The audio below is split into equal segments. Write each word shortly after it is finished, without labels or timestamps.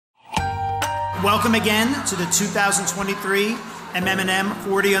Welcome again to the 2023 MM+M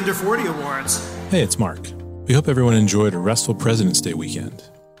 40 Under 40 Awards. Hey, it's Mark. We hope everyone enjoyed a restful President's Day weekend.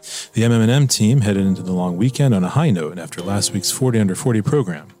 The MM+M team headed into the long weekend on a high note after last week's 40 Under 40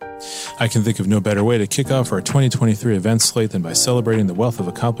 program. I can think of no better way to kick off our 2023 event slate than by celebrating the wealth of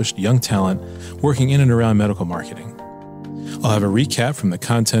accomplished young talent working in and around medical marketing. I'll have a recap from the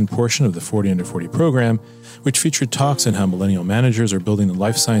content portion of the 40 Under 40 program, which featured talks on how millennial managers are building the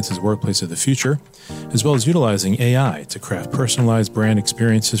life sciences workplace of the future, as well as utilizing AI to craft personalized brand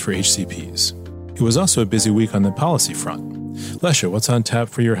experiences for HCPs. It was also a busy week on the policy front. Lesha, what's on tap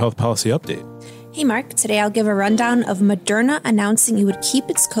for your health policy update? Hey Mark, today I'll give a rundown of Moderna announcing it would keep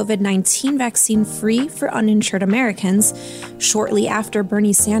its COVID-19 vaccine free for uninsured Americans shortly after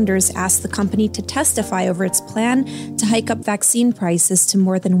Bernie Sanders asked the company to testify over its plan to hike up vaccine prices to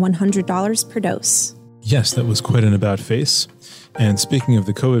more than $100 per dose. Yes, that was quite an about-face. And speaking of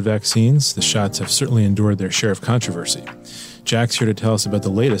the COVID vaccines, the shots have certainly endured their share of controversy. Jack's here to tell us about the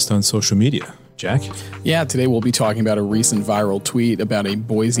latest on social media. Jack? Yeah, today we'll be talking about a recent viral tweet about a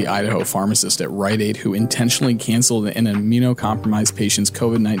Boise, Idaho pharmacist at Rite Aid who intentionally canceled an immunocompromised patient's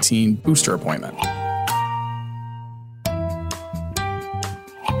COVID-19 booster appointment.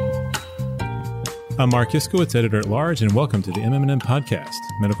 I'm Mark Iskowitz, editor-at-large, and welcome to the MM+M Podcast,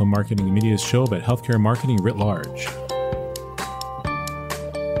 medical marketing and media's show about healthcare marketing writ large.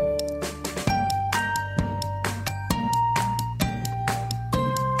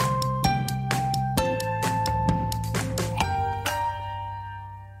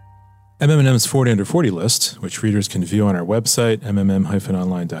 MM+M's 40 Under 40 list, which readers can view on our website,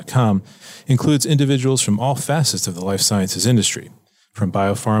 mmm-online.com, includes individuals from all facets of the life sciences industry, from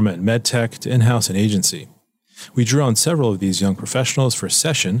biopharma and medtech to in-house and agency. We drew on several of these young professionals for a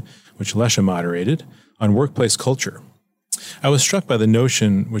session, which Lesha moderated, on workplace culture. I was struck by the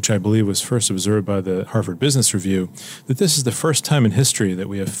notion, which I believe was first observed by the Harvard Business Review, that this is the first time in history that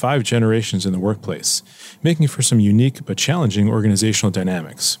we have 5 generations in the workplace, making for some unique but challenging organizational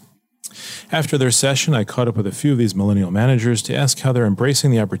dynamics. After their session, I caught up with a few of these millennial managers to ask how they're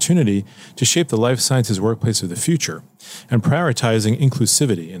embracing the opportunity to shape the life sciences workplace of the future and prioritizing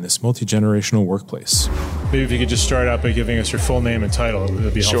inclusivity in this multi-generational workplace. Maybe if you could just start out by giving us your full name and title, it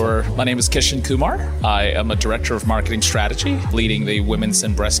would be helpful. Sure. My name is Kishan Kumar. I am a director of marketing strategy, leading the women's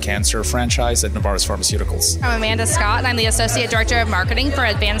and breast cancer franchise at Novartis Pharmaceuticals. I'm Amanda Scott, and I'm the associate director of marketing for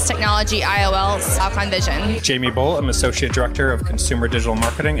Advanced Technology IOL's Alcon Vision. Jamie Bull, I'm associate director of consumer digital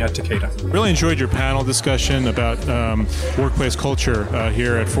marketing at Takeda. Really enjoyed your panel discussion about workplace culture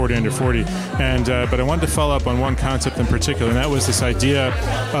here at 40 Under 40, but I wanted to follow up on one concept in particular, and that was this idea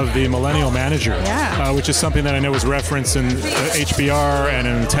of the millennial manager, which is something that I know was referenced in HBR and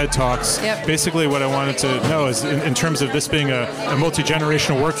in TED Talks. Yep. Basically, what I wanted to know is, in terms of this being a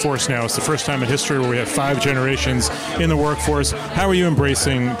multi-generational workforce now, it's the first time in history where we have 5 generations in the workforce. How are you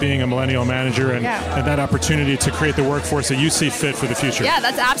embracing being a millennial manager and that opportunity to create the workforce that you see fit for the future? Yeah,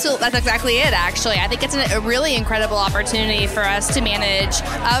 that's exactly it, actually. I think it's a really incredible opportunity for us to manage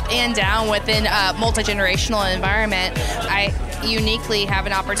up and down within a multi-generational environment. I uniquely have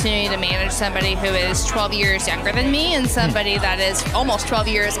an opportunity to manage somebody who is 12 years younger than me and somebody that is almost 12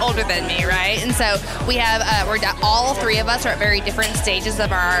 years older than me, right? And so we have, all 3 of us are at very different stages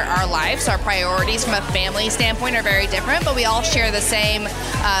of our lives. Our priorities from a family standpoint are very different, but we all share the same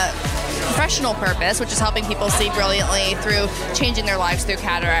professional purpose, which is helping people see brilliantly through changing their lives through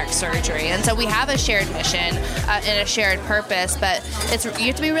cataract surgery. And so we have a shared mission and a shared purpose, but you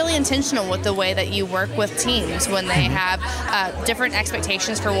have to be really intentional with the way that you work with teams when they have different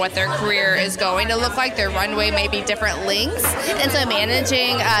expectations for what their career is going to look like. Their runway may be different lengths. And so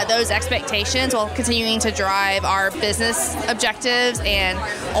managing those expectations while continuing to drive our business objectives and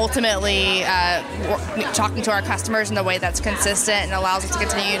ultimately talking to our customers in a way that's consistent and allows us to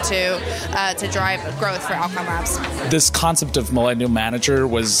continue to drive growth for Alcon Labs. This concept of millennial manager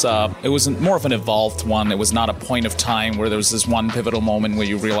was more of an evolved one. It was not a point of time where there was this one pivotal moment where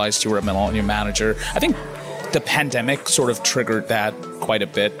you realized you were a millennial manager. I think the pandemic sort of triggered that quite a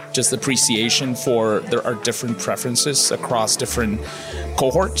bit. Just appreciation for there are different preferences across different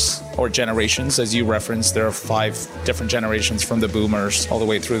cohorts or generations. As you referenced, there are 5 different generations from the boomers all the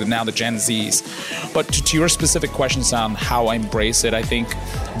way through now the Gen Zs. But to your specific questions on how I embrace it, I think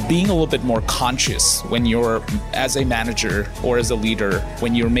being a little bit more conscious when you're as a manager or as a leader,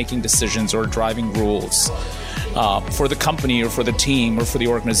 when you're making decisions or driving rules for the company or for the team or for the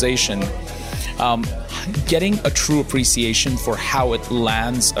organization, getting a true appreciation for how it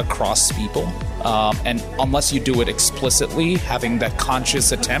lands across people. And unless you do it explicitly, having that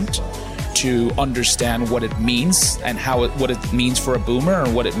conscious attempt to understand what it means and what it means for a boomer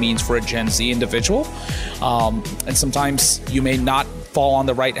and what it means for a Gen Z individual. And sometimes you may not fall on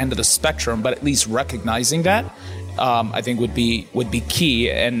the right end of the spectrum, but at least recognizing that, I think would be key.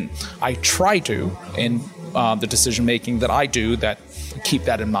 And I try to, in the decision making that I do, that keep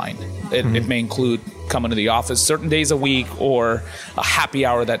that in mind. It may include coming to the office certain days a week or a happy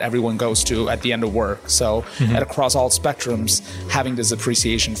hour that everyone goes to at the end of work. So across all spectrums, having this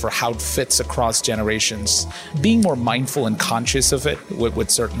appreciation for how it fits across generations, being more mindful and conscious of it would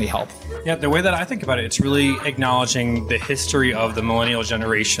certainly help. Yeah, the way that I think about it, it's really acknowledging the history of the millennial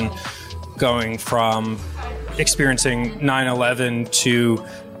generation, going from experiencing 9/11 to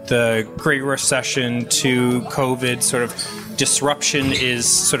the Great Recession to COVID. Sort of disruption is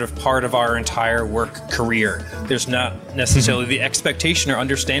sort of part of our entire work career. There's not necessarily the expectation or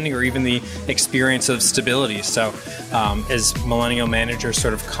understanding or even the experience of stability. So as millennial managers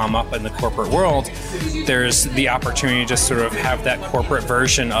sort of come up in the corporate world, there's the opportunity to sort of have that corporate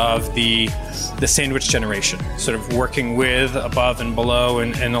version of the sandwich generation, sort of working with, above and below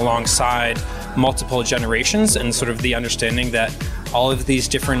and alongside multiple generations, and sort of the understanding that all of these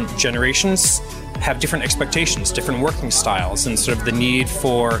different generations have different expectations, different working styles, and sort of the need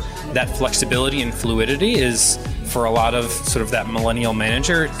for that flexibility and fluidity is, for a lot of sort of that millennial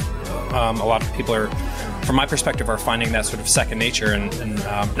manager, a lot of people are, from my perspective, are finding that sort of second nature and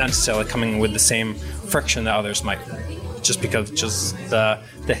not necessarily coming with the same friction that others might, just because the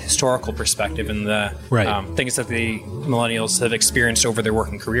historical perspective and the things that the millennials have experienced over their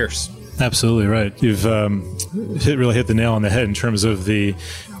working careers. Absolutely right. You've really hit the nail on the head in terms of the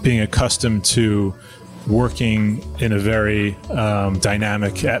being accustomed to working in a very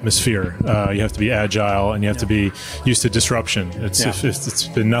dynamic atmosphere. You have to be agile and you have to be used to disruption. It's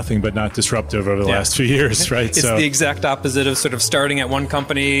been nothing but not disruptive over the last few years, right? It's the exact opposite of sort of starting at one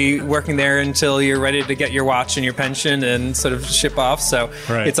company, working there until you're ready to get your watch and your pension and sort of ship off. So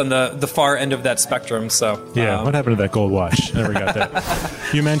it's on the far end of that spectrum. So what happened to that gold watch? Never got that.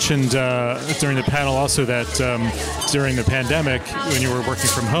 You mentioned during the panel also that during the pandemic, when you were working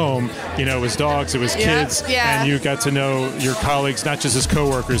from home, it was dogs, it was kids, and you got to know your colleagues not just as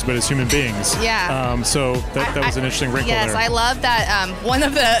coworkers but as human beings. So that was an interesting wrinkle there. Yes, I love that. One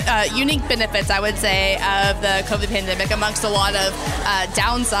of the unique benefits, I would say, of the COVID pandemic, amongst a lot of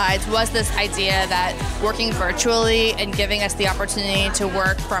downsides, was this idea that working virtually and giving us the opportunity to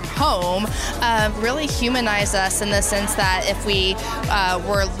work from home really humanized us, in the sense that if we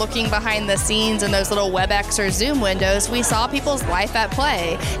were looking behind the scenes in those little WebEx or Zoom windows, we saw people's life at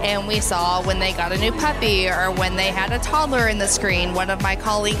play, and we saw when they got a new puppy or when they had a toddler in the screen. One of my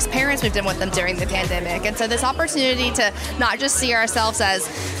colleagues' parents moved in with them during the pandemic. And so this opportunity to not just see ourselves as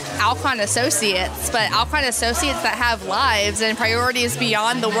Alcon associates, but Alcon associates that have lives and priorities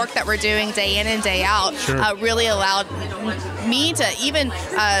beyond the work that we're doing day in and day out, really allowed me to even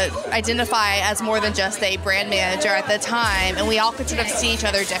identify as more than just a brand manager at the time, and we all could sort of see each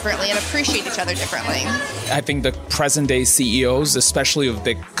other differently and appreciate each other differently. I think the present day CEOs, especially of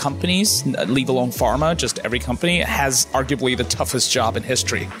big companies, leave alone pharma, just every company, has arguably the toughest job in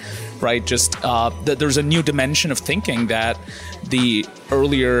history, right? Just there's a new dimension of thinking that the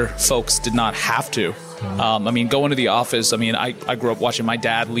earlier folks did not have to. Going to the office, I grew up watching my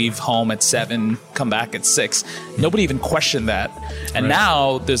dad leave home at 7, come back at 6. Nobody even questioned that. And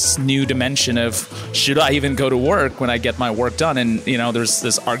now this new dimension of, should I even go to work when I get my work done? And, there's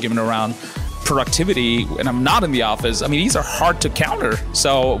this argument around productivity and I'm not in the office. These are hard to counter.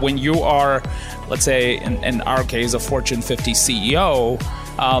 So when you are, let's say, in our case, a Fortune 50 CEO,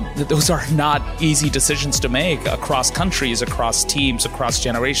 those are not easy decisions to make across countries, across teams, across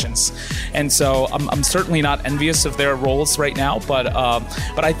generations. And so I'm certainly not envious of their roles right now, but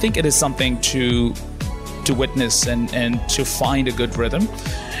I think it is something to witness and to find a good rhythm.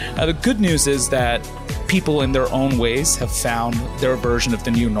 The good news is that people in their own ways have found their version of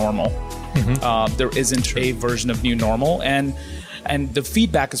the new normal. There isn't a version of new normal, and the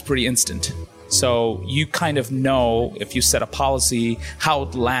feedback is pretty instant. So you kind of know, if you set a policy, how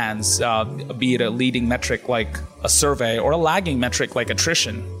it lands, be it a leading metric like a survey or a lagging metric like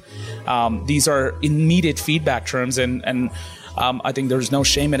attrition. These are immediate feedback terms, and I think there's no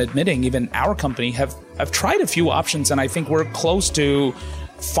shame in admitting even our company have tried a few options, and I think we're close to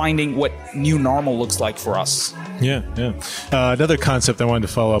finding what new normal looks like for us. Yeah. Another concept I wanted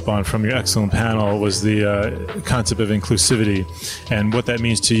to follow up on from your excellent panel was the concept of inclusivity and what that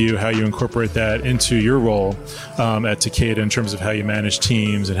means to you, how you incorporate that into your role at Takeda in terms of how you manage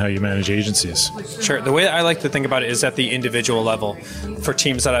teams and how you manage agencies. Sure. The way I like to think about it is at the individual level. For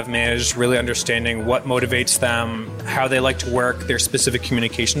teams that I've managed, really understanding what motivates them, how they like to work, their specific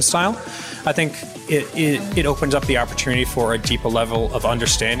communication style. I think it opens up the opportunity for a deeper level of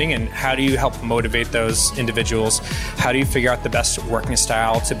understanding, and how do you help motivate those individuals? How do you figure out the best working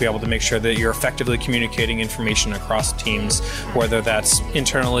style to be able to make sure that you're effectively communicating information across teams, whether that's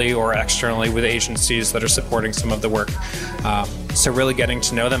internally or externally with agencies that are supporting some of the work. So really getting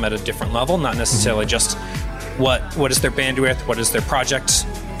to know them at a different level, not necessarily just what is their bandwidth, what is their project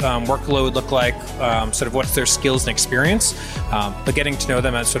workload look like, sort of what's their skills and experience, but getting to know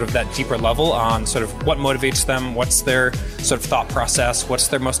them at sort of that deeper level on sort of what motivates them, what's their sort of thought process, what's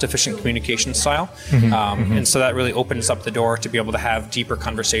their most efficient communication style. And so that really opens up the door to be able to have deeper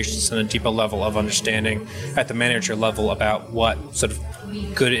conversations and a deeper level of understanding at the manager level about what sort of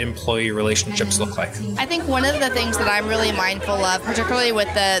good employee relationships look like. I think one of the things that I'm really mindful of, particularly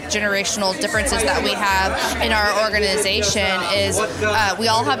with the generational differences that we have in our organization, is we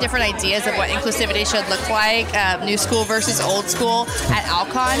all have different ideas of what inclusivity should look like, new school versus old school. At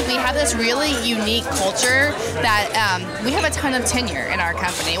Alcon, we have this really unique culture that we have a ton of tenure in our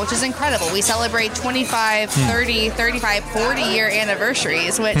company, which is incredible. We celebrate 25, 30, 35, 40-year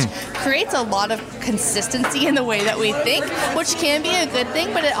anniversaries, which creates a lot of consistency in the way that we think, which can be a good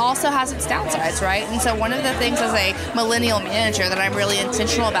thing, but it also has its downsides, right? And so one of the things as a millennial manager that I'm really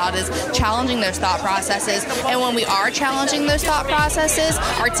intentional about is challenging those thought processes. And when we are challenging those thought processes,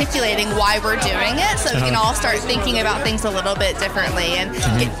 articulating why we're doing it, so we can all start thinking about things a little bit differently. And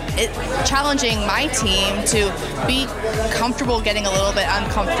challenging my team to be comfortable getting a little bit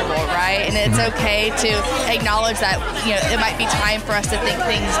uncomfortable, right? And it's okay to acknowledge that, you know, it might be time for us to think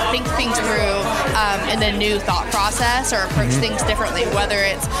things through in a new thought process, or approach things differently, whether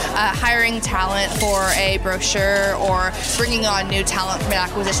it's hiring talent for a brochure or bringing on new talent from an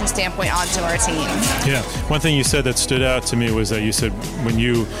acquisition standpoint onto our team. Yeah. One thing you said that stood out to me was that you said when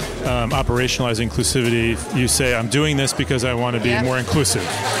you operationalize inclusivity, you say, I'm doing this because I want to be more inclusive.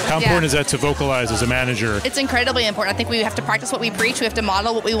 How important is that to vocalize as a manager? It's incredibly important. I think we have to practice what we preach. We have to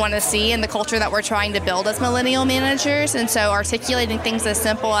model what we want to see in the culture that we're trying to build as millennial managers. And so articulating things as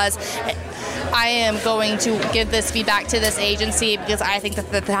simple as, I am going to give this feedback to this agency because I think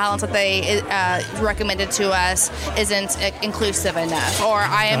that the talent that they recommended to us isn't inclusive enough. Or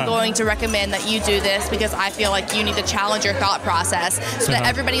I am going to recommend that you do this because I feel like you need to challenge your thought process so that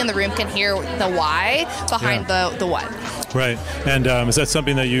everybody in the room can hear the why behind the what. Right. And is that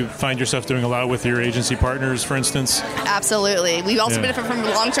something that you find yourself doing a lot with your agency partners, for instance? Absolutely. We've also benefit from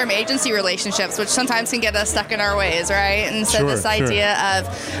long-term agency relationships, which sometimes can get us stuck in our ways, right? And so this idea of,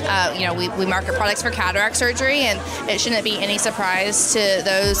 we market products for cataract surgery, and it shouldn't be any surprise to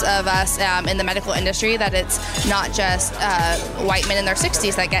those of us in the medical industry that it's not just white men in their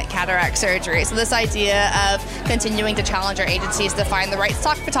 60s that get cataract surgery. So this idea of continuing to challenge our agencies to find the right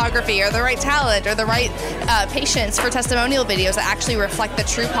stock photography or the right talent or the right patients for testimonial videos that actually reflect the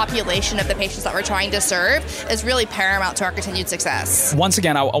true population of the patients that we're trying to serve is really paramount to our continued success. Once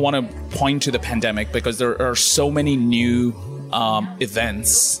again, I want to point to the pandemic because there are so many new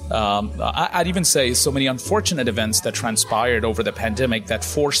events. I'd even say so many unfortunate events that transpired over the pandemic that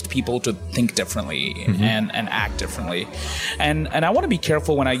forced people to think differently and act differently. And I want to be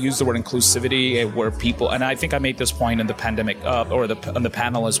careful when I use the word inclusivity, where people, and I think I made this point in the pandemic or on the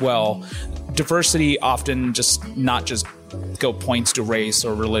panel as well, diversity often not just points to race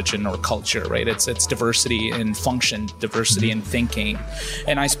or religion or culture, right? It's diversity in function, diversity in thinking.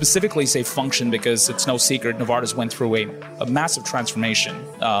 And I specifically say function because it's no secret Novartis went through a massive transformation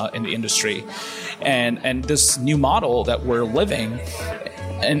in the industry. And this new model that we're living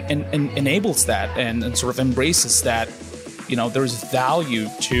and enables that and sort of embraces that. There's value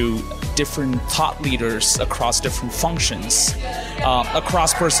to different thought leaders across different functions,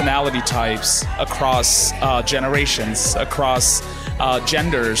 across personality types, across generations, across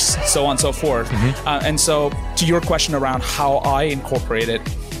genders, so on and so forth. And so to your question around how I incorporate it,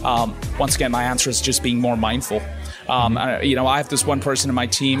 once again, my answer is just being more mindful. I have this one person in my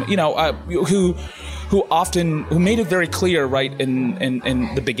team, who made it very clear right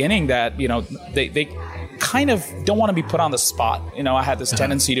in the beginning that, they kind of don't want to be put on the spot. I had this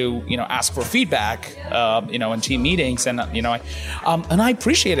tendency to, ask for feedback, in team meetings, and I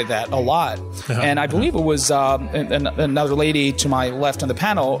appreciated that a lot. And I believe it was another lady to my left on the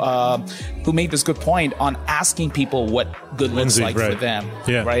panel who made this good point on asking people what good looks like for them.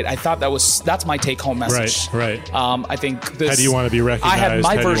 Yeah. Right. I thought that's my take home message. Right. I think this. How do you want to be recognized? I have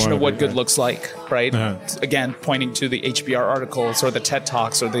my How do you version want of to what be good looks like. Right. Again, pointing to the HBR articles or the TED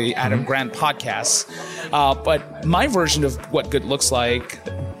Talks or the Adam Grant podcasts. But my version of what good looks like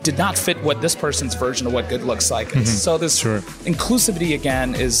did not fit what this person's version of what good looks like is. So this inclusivity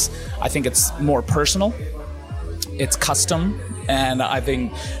again is, I think it's more personal. It's custom. And I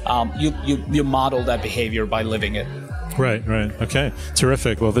think you model that behavior by living it. Right. Okay.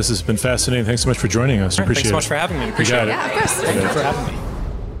 Terrific. Well, this has been fascinating. Thanks so much for joining us. Appreciate it. Thanks so much for having me. Appreciate it. Yeah, of course. Thank you for having me.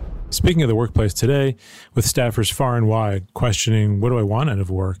 Speaking of the workplace today, with staffers far and wide questioning, what do I want out of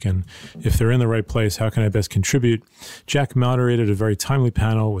work? And if they're in the right place, how can I best contribute? Jack moderated a very timely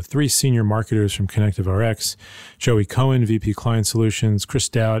panel with 3 senior marketers from ConnectiveRx, Joey Cohen, VP Client Solutions, Chris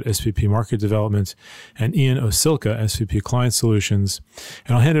Dowd, SVP Market Development, and Ian Osilka, SVP Client Solutions.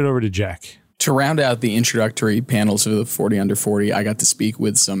 And I'll hand it over to Jack. To round out the introductory panels of the 40 Under 40, I got to speak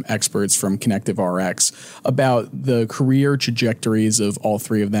with some experts from ConnectiveRx about the career trajectories of all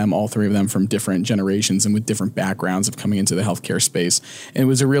three of them from different generations and with different backgrounds of coming into the healthcare space. And it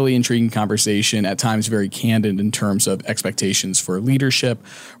was a really intriguing conversation, at times very candid in terms of expectations for leadership,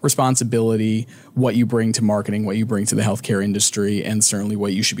 responsibility, what you bring to marketing, what you bring to the healthcare industry, and certainly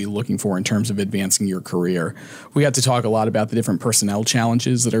what you should be looking for in terms of advancing your career. We got to talk a lot about the different personnel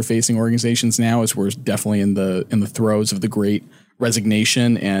challenges that are facing organizations now, as we're definitely in the throes of the great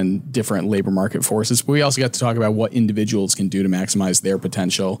resignation and different labor market forces. But we also got to talk about what individuals can do to maximize their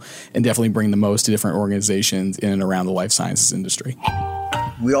potential and definitely bring the most to different organizations in and around the life sciences industry.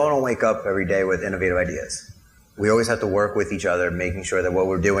 We all don't wake up every day with innovative ideas. We always have to work with each other, making sure that what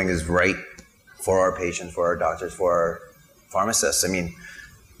we're doing is right for our patients, for our doctors, for our pharmacists. I mean,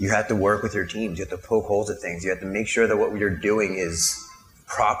 you have to work with your teams. You have to poke holes at things. You have to make sure that what you're doing is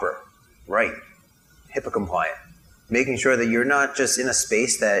proper, right, HIPAA compliant, making sure that you're not just in a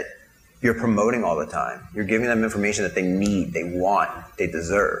space that you're promoting all the time. You're giving them information that they need, they want, they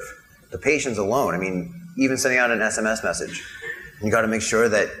deserve. The patients alone, I mean, even sending out an SMS message, you got to make sure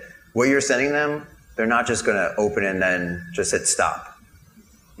that what you're sending them, they're not just going to open and then just hit stop.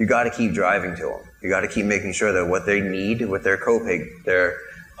 You got to keep driving to them. You got to keep making sure that what they need with their copay, their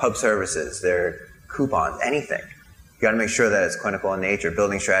hub services, their coupons, anything, you got to make sure that it's clinical in nature,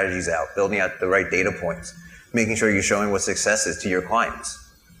 building strategies out, building out the right data points, making sure you're showing what success is to your clients.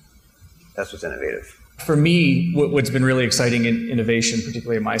 That's what's innovative. For me, what's been really exciting in innovation,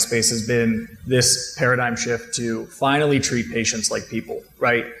 particularly in my space, has been this paradigm shift to finally treat patients like people,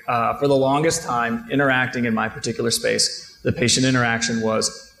 right? For the longest time, interacting in my particular space, the patient interaction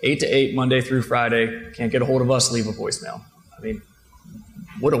was 8 to 8, Monday through Friday, can't get a hold of us, leave a voicemail. I mean,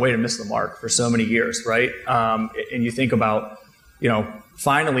 what a way to miss the mark for so many years, right? And you think about,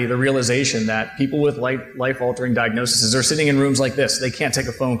 finally the realization that people with life-altering diagnoses are sitting in rooms like this. They can't take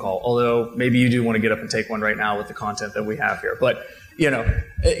a phone call, although maybe you do want to get up and take one right now with the content that we have here. But,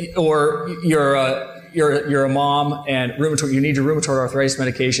 or you're a mom and you need your rheumatoid arthritis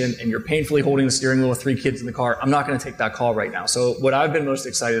medication and you're painfully holding the steering wheel with 3 kids in the car. I'm not going to take that call right now. So what I've been most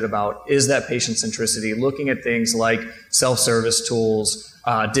excited about is that patient centricity, looking at things like self-service tools,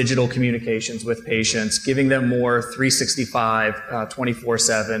 digital communications with patients, giving them more 365,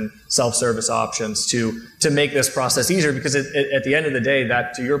 24/7 self-service options to make this process easier. Because at the end of the day,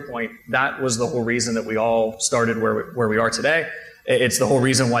 that, to your point, that was the whole reason that we all started where we are today. It's the whole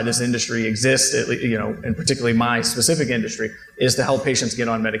reason why this industry exists, and particularly my specific industry, is to help patients get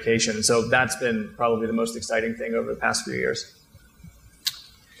on medication. And so that's been probably the most exciting thing over the past few years.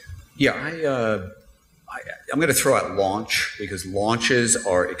 Yeah, I'm going to throw out launch, because launches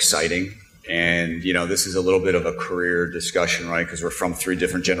are exciting. And, this is a little bit of a career discussion, right? Because we're from 3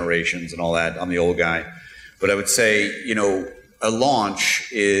 different generations and all that. I'm the old guy. But I would say, a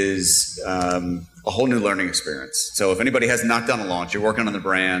launch is a whole new learning experience. So if anybody has not done a launch, you're working on the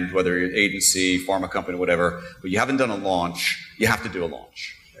brand, whether you're an agency, pharma company, whatever, but you haven't done a launch, you have to do a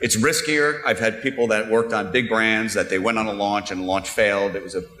launch. It's riskier. I've had people that worked on big brands that they went on a launch and the launch failed. It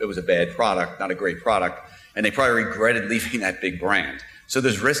was a bad product, not a great product. And they probably regretted leaving that big brand. So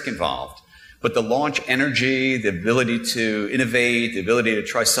there's risk involved. But the launch energy, the ability to innovate, the ability to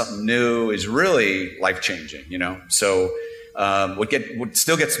try something new is really life-changing, So what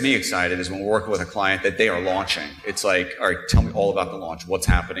still gets me excited is when we're working with a client that they are launching. It's like, all right, tell me all about the launch. What's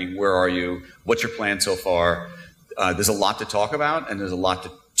happening? Where are you? What's your plan so far? There's a lot to talk about and there's a lot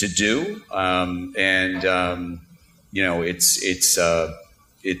to do.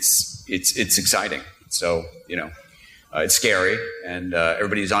 It's exciting. So, it's scary and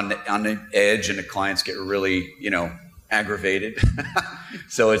everybody's on the edge and the clients get really, aggravated.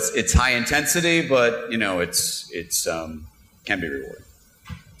 So it's high intensity, but it's can be rewarding.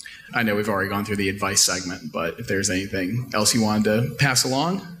 I know we've already gone through the advice segment, but if there's anything else you wanted to pass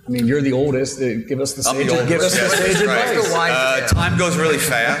along. I mean, you're the oldest. Give us the stage. Give us the stage advice. Time goes really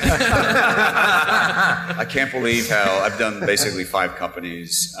fast. I can't believe how I've done basically 5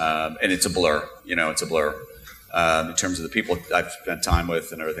 companies, and it's a blur. It's a blur in terms of the people I've spent time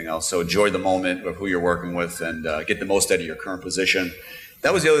with and everything else. So enjoy the moment of who you're working with and get the most out of your current position.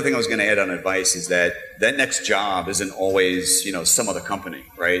 That was the other thing I was going to add on advice is that next job isn't always, some other company,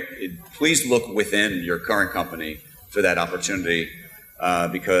 right? Please look within your current company for that opportunity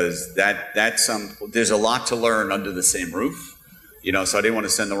because there's a lot to learn under the same roof, so I didn't want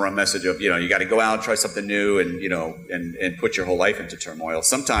to send the wrong message of, you got to go out, try something new and, and put your whole life into turmoil.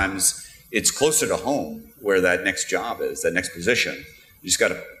 Sometimes it's closer to home where that next job is, that next position. You just got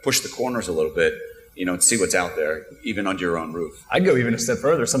to push the corners a little bit. And see what's out there, even under your own roof. I'd go even a step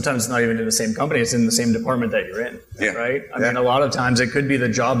further. Sometimes it's not even in the same company. It's in the same department that you're in, right? I mean, a lot of times it could be the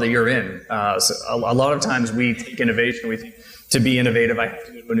job that you're in. So a lot of times we take innovation. We think to be innovative, I have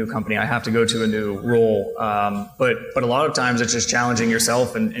to go to a new company. I have to go to a new role. But a lot of times it's just challenging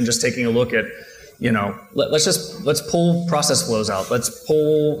yourself and just taking a look at, let's pull process flows out. Let's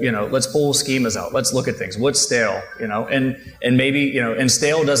pull schemas out. Let's look at things. What's stale, and maybe, and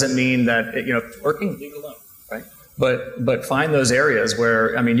stale doesn't mean that, working, leave it alone, right? But find those areas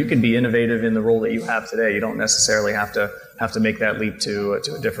where, you can be innovative in the role that you have today. You don't necessarily have to make that leap to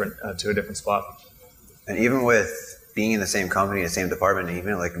a different spot. And even with being in the same company, the same department, and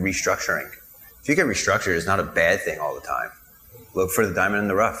even like restructuring, if you get restructured, it's not a bad thing all the time. Look for the diamond in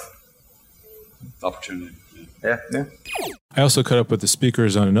the rough. Opportunity. Yeah. I also caught up with the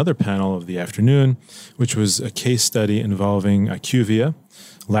speakers on another panel of the afternoon, which was a case study involving IQVIA,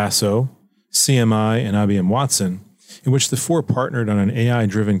 Lasso, CMI, and IBM Watson, in which the 4 partnered on an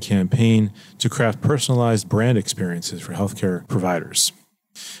AI-driven campaign to craft personalized brand experiences for healthcare providers.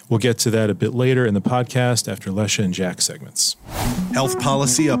 We'll get to that a bit later in the podcast after Lesha and Jack's segments. Health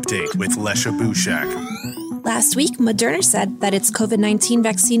Policy Update with Lesha Bushak. Last week, Moderna said that its COVID-19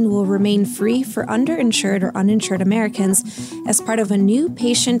 vaccine will remain free for underinsured or uninsured Americans as part of a new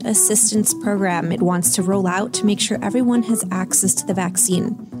patient assistance program it wants to roll out to make sure everyone has access to the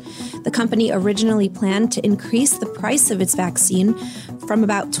vaccine. The company originally planned to increase the price of its vaccine from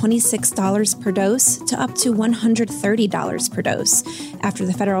about $26 per dose to up to $130 per dose after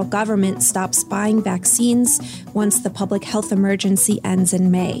the federal government stops buying vaccines once the public health emergency ends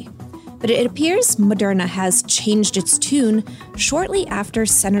in May. But it appears Moderna has changed its tune shortly after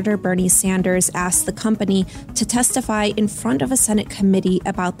Senator Bernie Sanders asked the company to testify in front of a Senate committee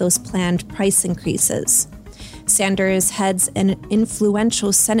about those planned price increases. Sanders heads an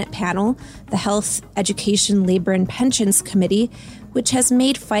influential Senate panel, the Health, Education, Labor, and Pensions Committee, which has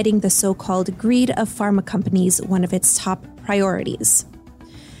made fighting the so-called greed of pharma companies one of its top priorities.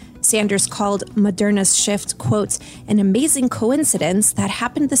 Sanders called Moderna's shift, quote, an amazing coincidence that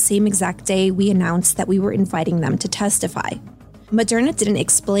happened the same exact day we announced that we were inviting them to testify. Moderna didn't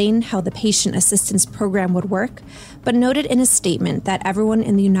explain how the patient assistance program would work, but noted in a statement that everyone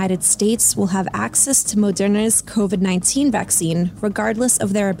in the United States will have access to Moderna's COVID-19 vaccine, regardless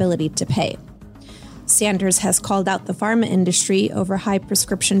of their ability to pay. Sanders has called out the pharma industry over high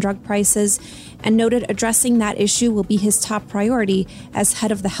prescription drug prices and noted addressing that issue will be his top priority as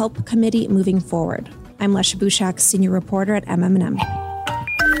head of the HELP committee moving forward. I'm Lesha Bushak, senior reporter at MM+M.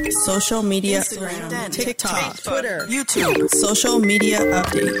 Social media, Instagram, TikTok, Twitter, YouTube, social media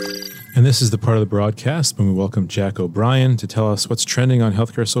update. And this is the part of the broadcast when we welcome Jack O'Brien to tell us what's trending on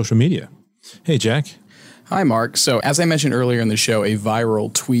healthcare social media. Hey, Jack. Hi, Mark. So as I mentioned earlier in the show, a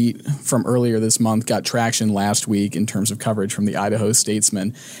viral tweet from earlier this month got traction last week in terms of coverage from the Idaho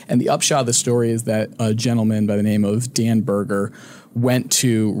Statesman. And the upshot of the story is that a gentleman by the name of Dan Berger went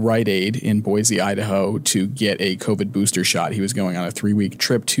to Rite Aid in Boise, Idaho to get a COVID booster shot. He was going on a 3-week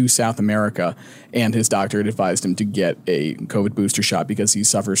trip to South America, and his doctor had advised him to get a COVID booster shot because he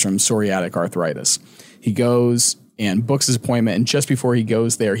suffers from psoriatic arthritis. He goes and books his appointment, and just before he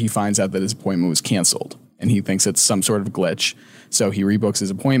goes there, he finds out that his appointment was canceled. And he thinks it's some sort of glitch. So he rebooks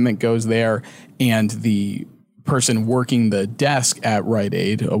his appointment, goes there, and the person working the desk at Rite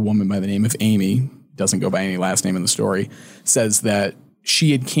Aid, a woman by the name of Amy, doesn't go by any last name in the story, says that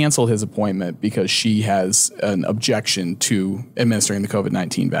she had canceled his appointment because she has an objection to administering the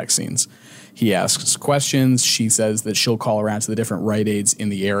COVID-19 vaccines. He asks questions. She says that she'll call around to the different Rite Aids in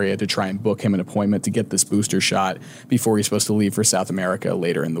the area to try and book him an appointment to get this booster shot before he's supposed to leave for South America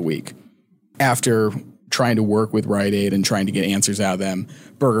later in the week. After trying to work with Rite Aid and trying to get answers out of them,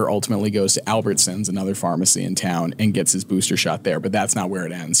 Berger ultimately goes to Albertsons, another pharmacy in town, and gets his booster shot there. But that's not where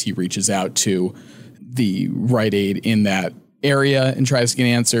it ends. He reaches out to the Rite Aid in that area and tries to get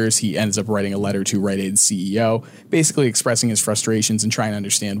answers. He ends up writing a letter to Rite Aid's CEO, basically expressing his frustrations and trying to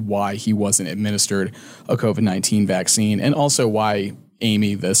understand why he wasn't administered a COVID-19 vaccine, and also why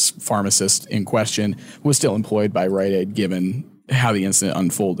Amy, this pharmacist in question, was still employed by Rite Aid given how the incident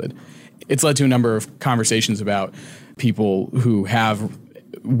unfolded. It's led to a number of conversations about people who have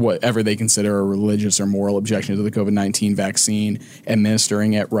whatever they consider a religious or moral objection to the COVID-19 vaccine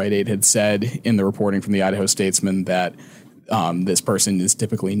administering it. Rite Aid had said in the reporting from the Idaho Statesman that this person is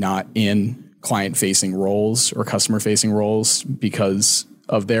typically not in client-facing roles or customer-facing roles because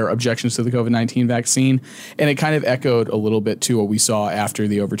of their objections to the COVID-19 vaccine. And it kind of echoed a little bit to what we saw after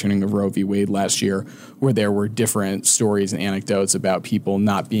the overturning of Roe v. Wade last year, where there were different stories and anecdotes about people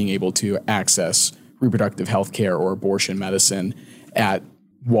not being able to access reproductive health care or abortion medicine at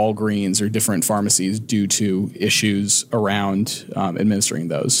Walgreens or different pharmacies due to issues around administering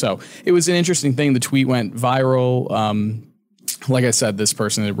those. So it was an interesting thing. The tweet went viral. Like I said, this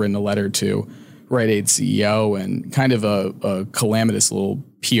person had written a letter to Rite Aid CEO and kind of a calamitous little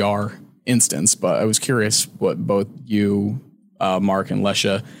PR instance. But I was curious what both you, Mark, and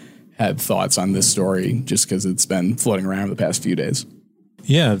Lesha had thoughts on this story, just because it's been floating around the past few days.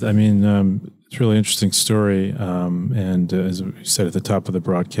 Yeah, I mean, it's a really interesting story. And as we said at the top of the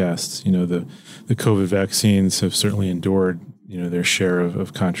broadcast, you know, the COVID vaccines have certainly endured, you know, their share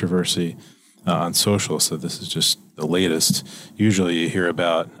of controversy on social. So this is just the latest. Usually you hear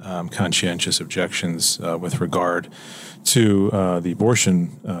about conscientious objections with regard to the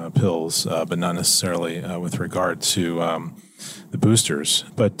abortion pills, but not necessarily with regard to the boosters.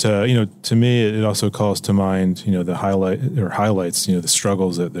 But, you know, to me, it also calls to mind, you know, highlights, you know, the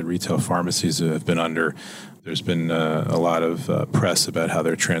struggles that the retail pharmacies have been under. There's been a lot of press about how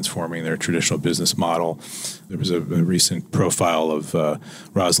they're transforming their traditional business model. There was a recent profile of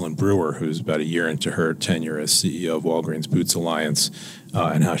Rosalind Brewer, who's about a year into her tenure as CEO of Walgreens Boots Alliance,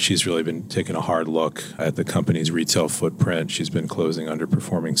 and how she's really been taking a hard look at the company's retail footprint. She's been closing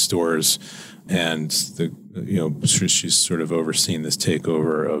underperforming stores, and she's sort of overseen this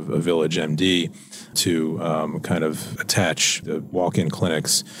takeover of Village MD to kind of attach the walk-in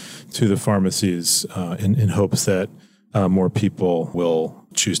clinics to the pharmacies in hopes that more people will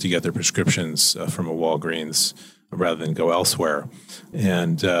choose to get their prescriptions from a Walgreens rather than go elsewhere.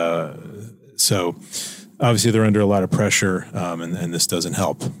 And so obviously they're under a lot of pressure, and this doesn't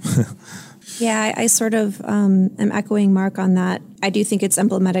help. Yeah, I sort of am echoing Mark on that. I do think it's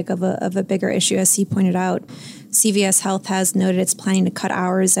emblematic of a bigger issue, as he pointed out. CVS Health has noted it's planning to cut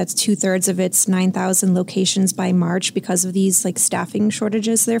hours at 2/3 of its 9,000 locations by March because of these staffing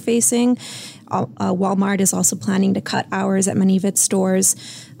shortages they're facing. Walmart is also planning to cut hours at many of its stores.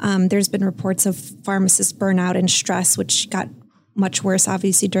 There's been reports of pharmacist burnout and stress, which got much worse,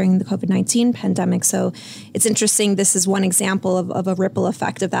 obviously, during the COVID-19 pandemic. So it's interesting. This is one example of a ripple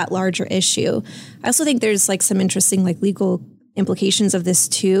effect of that larger issue. I also think there's some interesting legal implications of this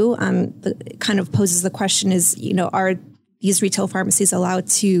too. It kind of poses the question is, are these retail pharmacies allowed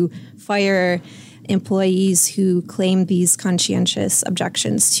to fire employees who claim these conscientious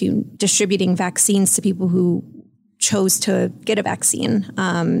objections to distributing vaccines to people who chose to get a vaccine?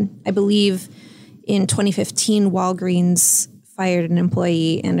 I believe in 2015, Walgreens fired an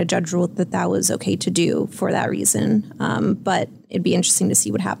employee, and a judge ruled that was okay to do for that reason. But it'd be interesting to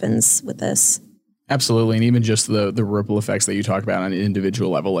see what happens with this. Absolutely. And even just the ripple effects that you talk about on an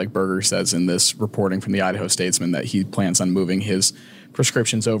individual level, like Berger says in this reporting from the Idaho Statesman that he plans on moving his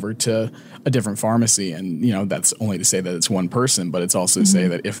prescriptions over to a different pharmacy. And, that's only to say that it's one person, but it's also to say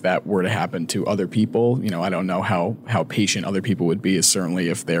that if that were to happen to other people, I don't know how patient other people would be, certainly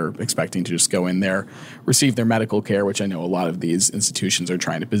if they're expecting to just go in there, receive their medical care, which I know a lot of these institutions are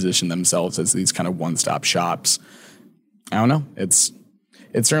trying to position themselves as these kind of one-stop shops. I don't know.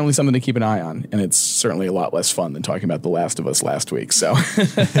 It's certainly something to keep an eye on, and it's certainly a lot less fun than talking about The Last of Us last week. So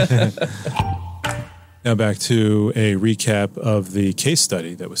now back to a recap of the case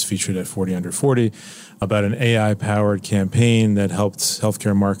study that was featured at 40 Under 40 about an AI-powered campaign that helped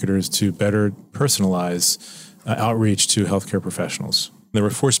healthcare marketers to better personalize outreach to healthcare professionals. There were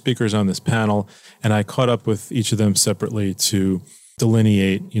 4 speakers on this panel, and I caught up with each of them separately to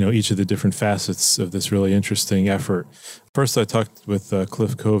delineate, each of the different facets of this really interesting effort. First, I talked with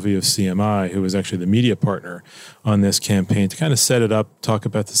Cliff Covey of CMI, who was actually the media partner on this campaign, to kind of set it up, talk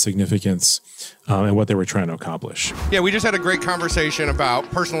about the significance and what they were trying to accomplish. Yeah, we just had a great conversation about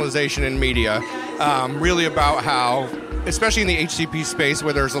personalization in media, really about how, especially in the HCP space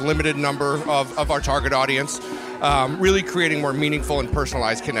where there's a limited number of our target audience, really creating more meaningful and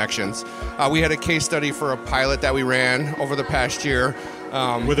personalized connections. We had a case study for a pilot that we ran over the past year.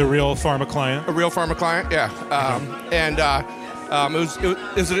 With a real pharma client? A real pharma client, yeah.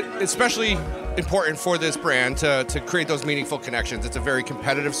 It was especially important for this brand to create those meaningful connections. It's a very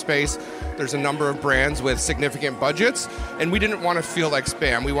competitive space. There's a number of brands with significant budgets, and we didn't want to feel like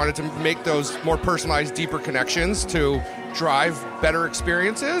spam. We wanted to make those more personalized, deeper connections to drive better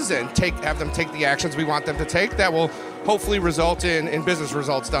experiences and have them take the actions we want them to take that will hopefully result in business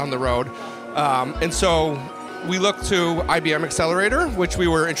results down the road. And so we look to IBM Accelerator, which we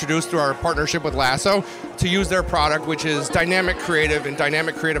were introduced through our partnership with Lasso, to use their product, which is dynamic creative and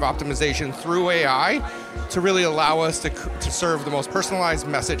dynamic creative optimization through AI, to really allow us to serve the most personalized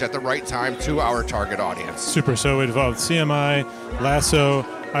message at the right time to our target audience. Super. So it involved CMI, Lasso,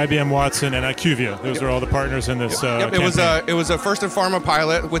 IBM Watson, and IQVIA. Those are all the partners in this campaign. It was a first in pharma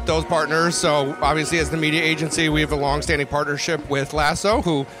pilot with those partners. So obviously, as the media agency, we have a long-standing partnership with Lasso,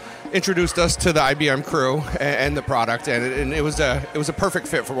 who introduced us to the IBM crew and the product, and it was a perfect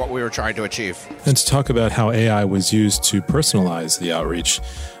fit for what we were trying to achieve. And to talk about how AI was used to personalize the outreach,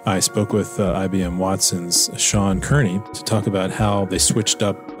 I spoke with IBM Watson's Sean Kearney to talk about how they switched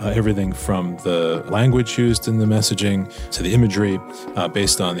up everything from the language used in the messaging to the imagery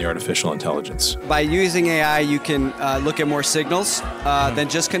based on the artificial intelligence. By using AI, you can look at more signals than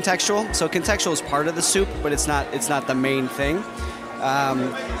just contextual. So contextual is part of the soup, but it's not the main thing.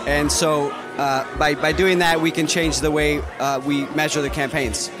 And so by doing that, we can change the way we measure the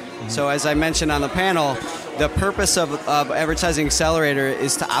campaigns. So as I mentioned on the panel, the purpose of Advertising Accelerator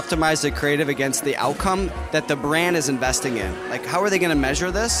is to optimize the creative against the outcome that the brand is investing in. Like, how are they going to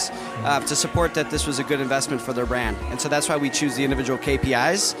measure this to support that this was a good investment for their brand? And so that's why we choose the individual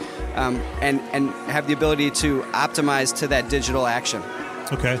KPIs and have the ability to optimize to that digital action.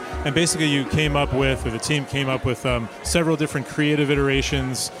 Okay. And basically the team came up with several different creative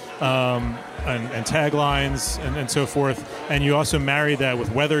iterations and taglines and so forth. And you also married that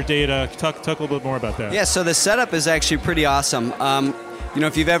with weather data. Talk a little bit more about that. Yeah, so the setup is actually pretty awesome.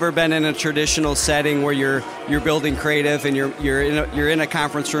 If you've ever been in a traditional setting where you're building creative and you're in a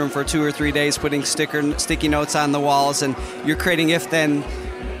conference room for 2 or 3 days putting sticky notes on the walls and you're creating if-then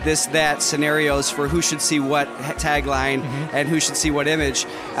that scenarios for who should see what tagline and who should see what image.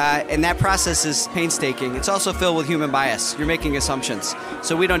 And that process is painstaking. It's also filled with human bias. You're making assumptions.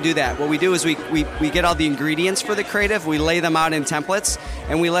 So we don't do that. What we do is we get all the ingredients for the creative, we lay them out in templates,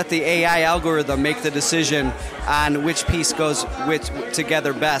 and we let the AI algorithm make the decision on which piece goes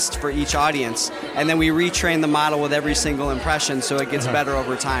together best for each audience. And then we retrain the model with every single impression so it gets better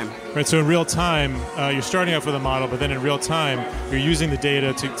over time. Right, so in real time, you're starting off with a model, but then in real time, you're using the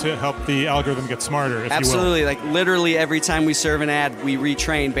data to help the algorithm get smarter, if Absolutely. you will. Like literally every time we serve an ad, we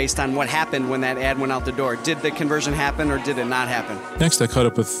retrain based on what happened when that ad went out the door. Did the conversion happen or did it not happen? Next, I caught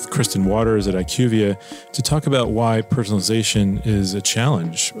up with Kristen Waters at IQVIA to talk about why personalization is a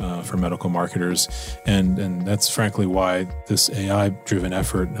challenge for medical marketers, and that's frankly why this AI-driven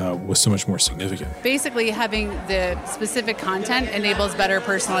effort was so much more significant. Basically, having the specific content enables better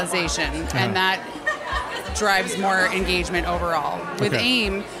personalization, and that drives more engagement overall. With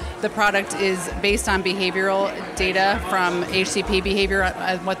AIM, the product is based on behavioral data from HCP behavior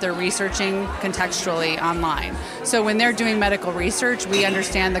and what they're researching contextually online. So when they're doing medical research, we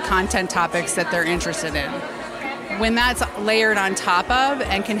understand the content topics that they're interested in. When that's layered on top of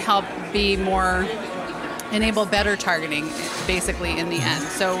and can help enable better targeting, basically, in the end.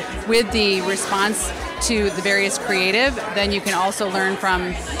 So with the response to the various creative, then you can also learn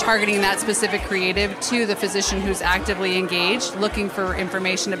from targeting that specific creative to the physician who's actively engaged, looking for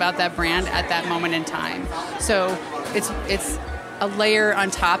information about that brand at that moment in time. So it's a layer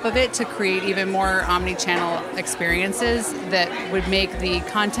on top of it to create even more omni-channel experiences that would make the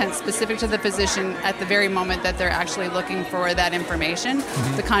content specific to the physician at the very moment that they're actually looking for that information.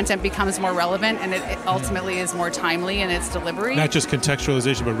 The content becomes more relevant, and it ultimately is more timely in its delivery. Not just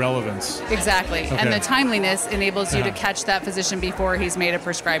contextualization, but relevance. Exactly. Okay. And the timeliness enables you to catch that physician before he's made a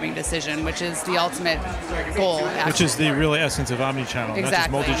prescribing decision, which is the ultimate goal, actually. Which is the real essence of omni-channel.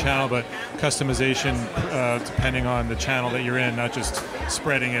 Exactly. Not just multi-channel, but customization depending on the channel that you're in, not not just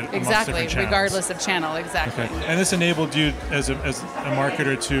spreading it amongst Exactly, different channels. regardless of channel, exactly. Okay. And this enabled you as a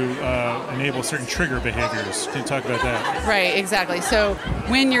marketer to enable certain trigger behaviors. Can you talk about that? Right, exactly. So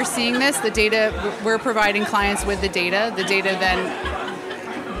when you're seeing this, the data, we're providing clients with the data. The data then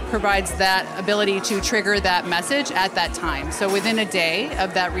provides that ability to trigger that message at that time. So within a day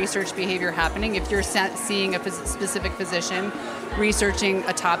of that research behavior happening, if you're seeing a specific physician researching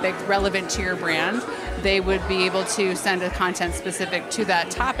a topic relevant to your brand, they would be able to send a content specific to that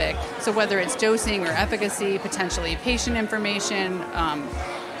topic. So whether it's dosing or efficacy, potentially patient information,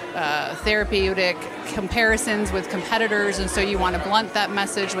 therapeutic comparisons with competitors, and so you want to blunt that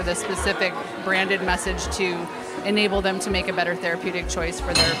message with a specific branded message to enable them to make a better therapeutic choice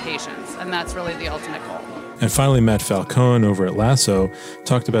for their patients, and that's really the ultimate goal. And finally, Matt Falcone over at Lasso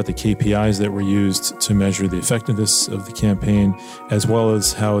talked about the KPIs that were used to measure the effectiveness of the campaign, as well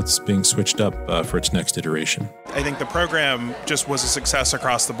as how it's being switched up for its next iteration. I think the program just was a success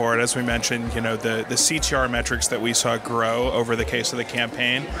across the board. As we mentioned, the CTR metrics that we saw grow over the case of the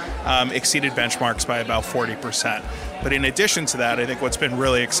campaign exceeded benchmarks by about 40%. But in addition to that, I think what's been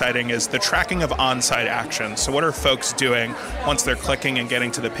really exciting is the tracking of on-site actions. So what are folks doing once they're clicking and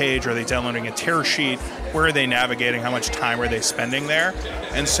getting to the page? Are they downloading a tear sheet? Where are they navigating? How much time are they spending there?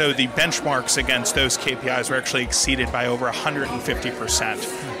 And so the benchmarks against those KPIs were actually exceeded by over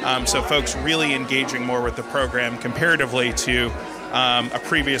 150%. So folks really engaging more with the program comparatively to a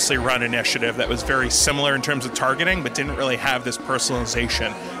previously run initiative that was very similar in terms of targeting, but didn't really have this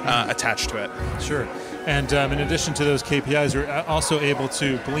personalization attached to it. Sure. And in addition to those KPIs, you're also able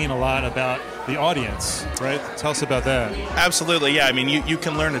to glean a lot about the audience, right? Tell us about that. Absolutely, yeah. I mean, you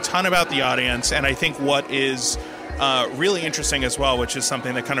can learn a ton about the audience, and I think what is really interesting as well, which is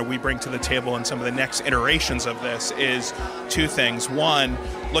something that kind of we bring to the table in some of the next iterations of this, is two things. One,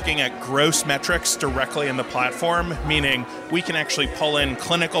 looking at gross metrics directly in the platform, meaning we can actually pull in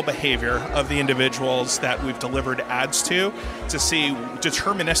clinical behavior of the individuals that we've delivered ads to see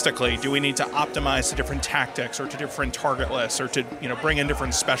deterministically, do we need to optimize to different tactics or to different target lists or to bring in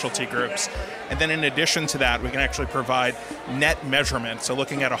different specialty groups. And then in addition to that, we can actually provide net measurement, so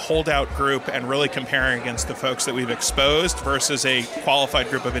looking at a holdout group and really comparing against the folks that we've exposed versus a qualified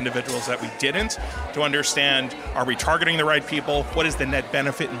group of individuals that we didn't, to understand, are we targeting the right people? What is the net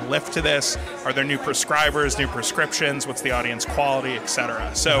benefit and lift to this? Are there new prescribers, new prescriptions? What's the audience quality, et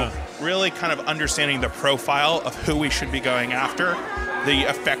cetera? So really kind of understanding the profile of who we should be going after, the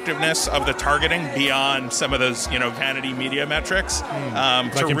effectiveness of the targeting beyond some of those, vanity media metrics.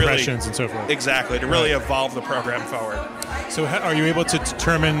 Like to impressions really, and so forth. Exactly, to really evolve the program forward. So are you able to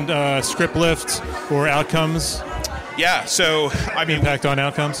determine script lift or outcomes? Yeah, so impact on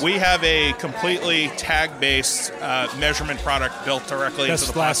outcomes. We have a completely tag-based measurement product built directly into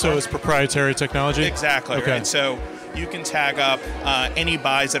the platform. Lasso's proprietary technology. Exactly. Okay. Right. So you can tag up any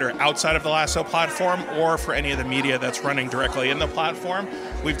buys that are outside of the Lasso platform, or for any of the media that's running directly in the platform.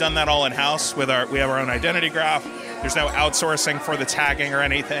 We've done that all in-house we have our own identity graph. There's no outsourcing for the tagging or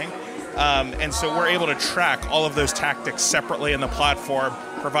anything. And so we're able to track all of those tactics separately in the platform,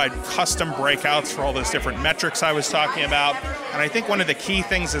 provide custom breakouts for all those different metrics I was talking about. And I think one of the key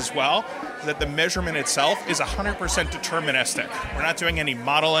things as well is that the measurement itself is 100% deterministic. We're not doing any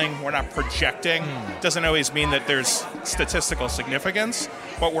modeling, we're not projecting. Doesn't always mean that there's statistical significance,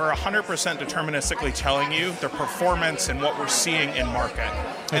 but we're 100% deterministically telling you the performance and what we're seeing in market.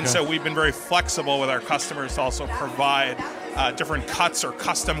 And so we've been very flexible with our customers to also provide different cuts or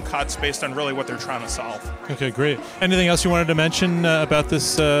custom cuts based on really what they're trying to solve. Okay, great. Anything else you wanted to mention about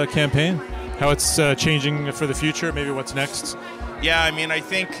this campaign? How it's changing for the future? Maybe what's next? Yeah, I mean, I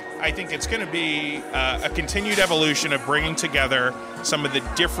think it's going to be a continued evolution of bringing together some of the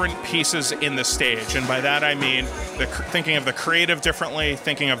different pieces in the stage. And by that I mean thinking of the creative differently,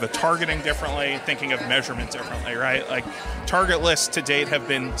 thinking of the targeting differently, thinking of measurement differently, right? Like target lists to date have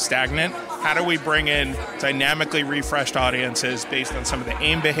been stagnant. How do we bring in dynamically refreshed audiences based on some of the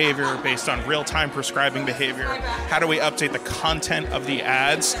AIM behavior, based on real-time prescribing behavior? How do we update the content of the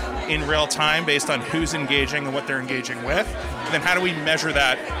ads in real time based on who's engaging and what they're engaging with? And then how do we measure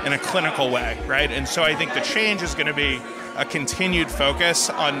that in a clinical way, right? And so I think the change is going to be a continued focus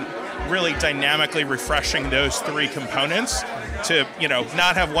on really dynamically refreshing those three components to,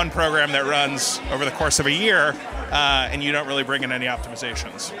 not have one program that runs over the course of a year and you don't really bring in any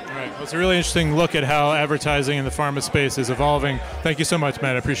optimizations. Right. Well, it's a really interesting look at how advertising in the pharma space is evolving. Thank you so much,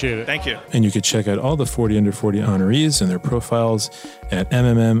 Matt. I appreciate it. Thank you. And you can check out all the 40 Under 40 honorees and their profiles at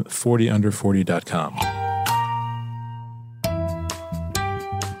MMM40under40.com.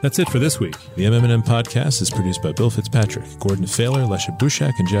 That's it for this week. The MM+M Podcast is produced by Bill Fitzpatrick, Gordon Failer, Lesha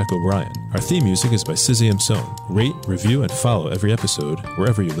Bushak, and Jack O'Brien. Our theme music is by Sizzy Amson. Rate, review, and follow every episode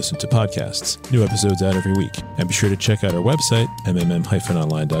wherever you listen to podcasts. New episodes out every week. And be sure to check out our website,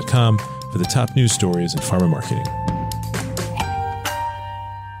 mm-online.com, for the top news stories in pharma marketing.